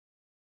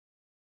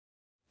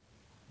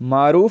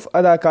معروف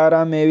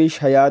اداکارہ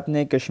مہوش حیات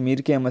نے کشمیر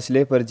کے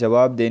مسئلے پر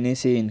جواب دینے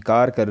سے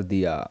انکار کر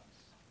دیا،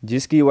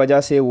 جس کی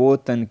وجہ سے وہ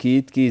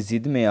تنقید کی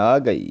زد میں آ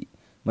گئی۔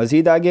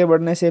 مزید آگے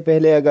بڑھنے سے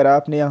پہلے اگر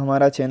آپ نے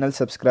ہمارا چینل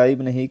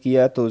سبسکرائب نہیں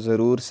کیا تو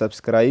ضرور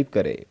سبسکرائب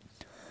کریں۔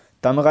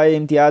 تمغہ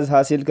امتیاز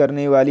حاصل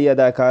کرنے والی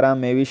اداکارہ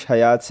مہوش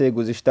حیات سے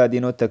گزشتہ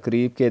دنوں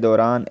تقریب کے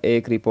دوران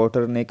ایک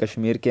رپورٹر نے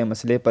کشمیر کے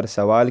مسئلے پر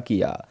سوال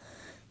کیا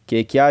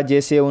کہ کیا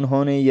جیسے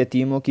انہوں نے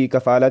یتیموں کی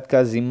کفالت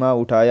کا ذمہ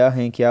اٹھایا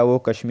ہے، کیا وہ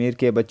کشمیر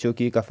کے بچوں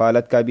کی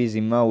کفالت کا بھی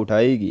ذمہ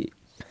اٹھائے گی؟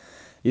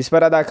 اس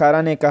پر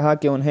اداکارہ نے کہا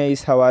کہ انہیں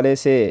اس حوالے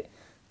سے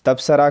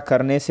تبصرہ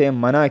کرنے سے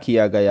منع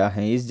کیا گیا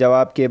ہے۔ اس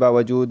جواب کے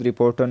باوجود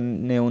رپورٹر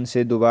نے ان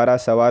سے دوبارہ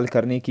سوال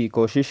کرنے کی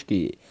کوشش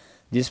کی،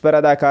 جس پر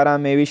اداکارہ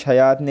مہوش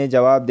حیات نے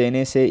جواب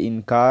دینے سے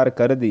انکار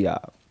کر دیا۔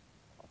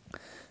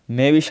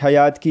 مہوش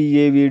حیات کی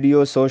یہ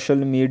ویڈیو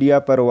سوشل میڈیا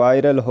پر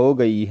وائرل ہو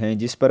گئی ہے،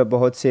 جس پر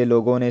بہت سے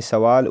لوگوں نے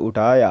سوال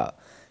اٹھایا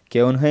کہ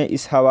انہیں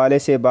اس حوالے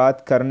سے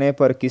بات کرنے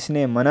پر کس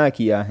نے منع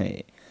کیا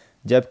ہے،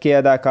 جبکہ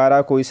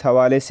اداکارہ کو اس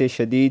حوالے سے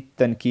شدید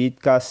تنقید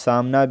کا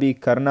سامنا بھی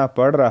کرنا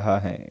پڑ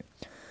رہا ہے۔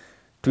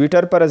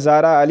 ٹویٹر پر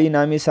زارا علی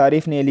نامی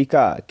صارف نے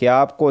لکھا کہ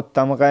آپ کو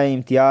تمغہ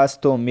امتیاز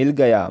تو مل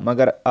گیا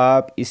مگر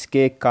آپ اس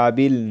کے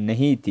قابل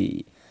نہیں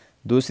تھی۔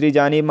 دوسری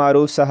جانب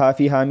معروف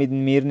صحافی حامد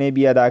میر نے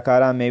بھی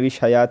اداکارہ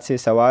مہوش حیات سے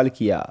سوال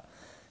کیا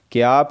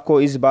کہ آپ کو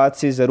اس بات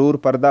سے ضرور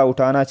پردہ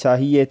اٹھانا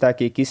چاہیے تھا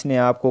کہ کس نے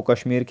آپ کو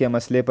کشمیر کے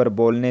مسئلے پر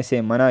بولنے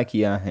سے منع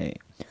کیا ہے۔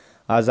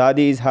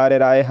 آزادی اظہار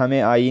رائے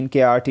ہمیں آئین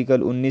کے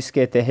آرٹیکل 19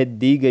 کے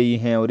تحت دی گئی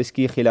ہیں اور اس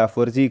کی خلاف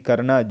ورزی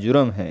کرنا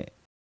جرم ہے۔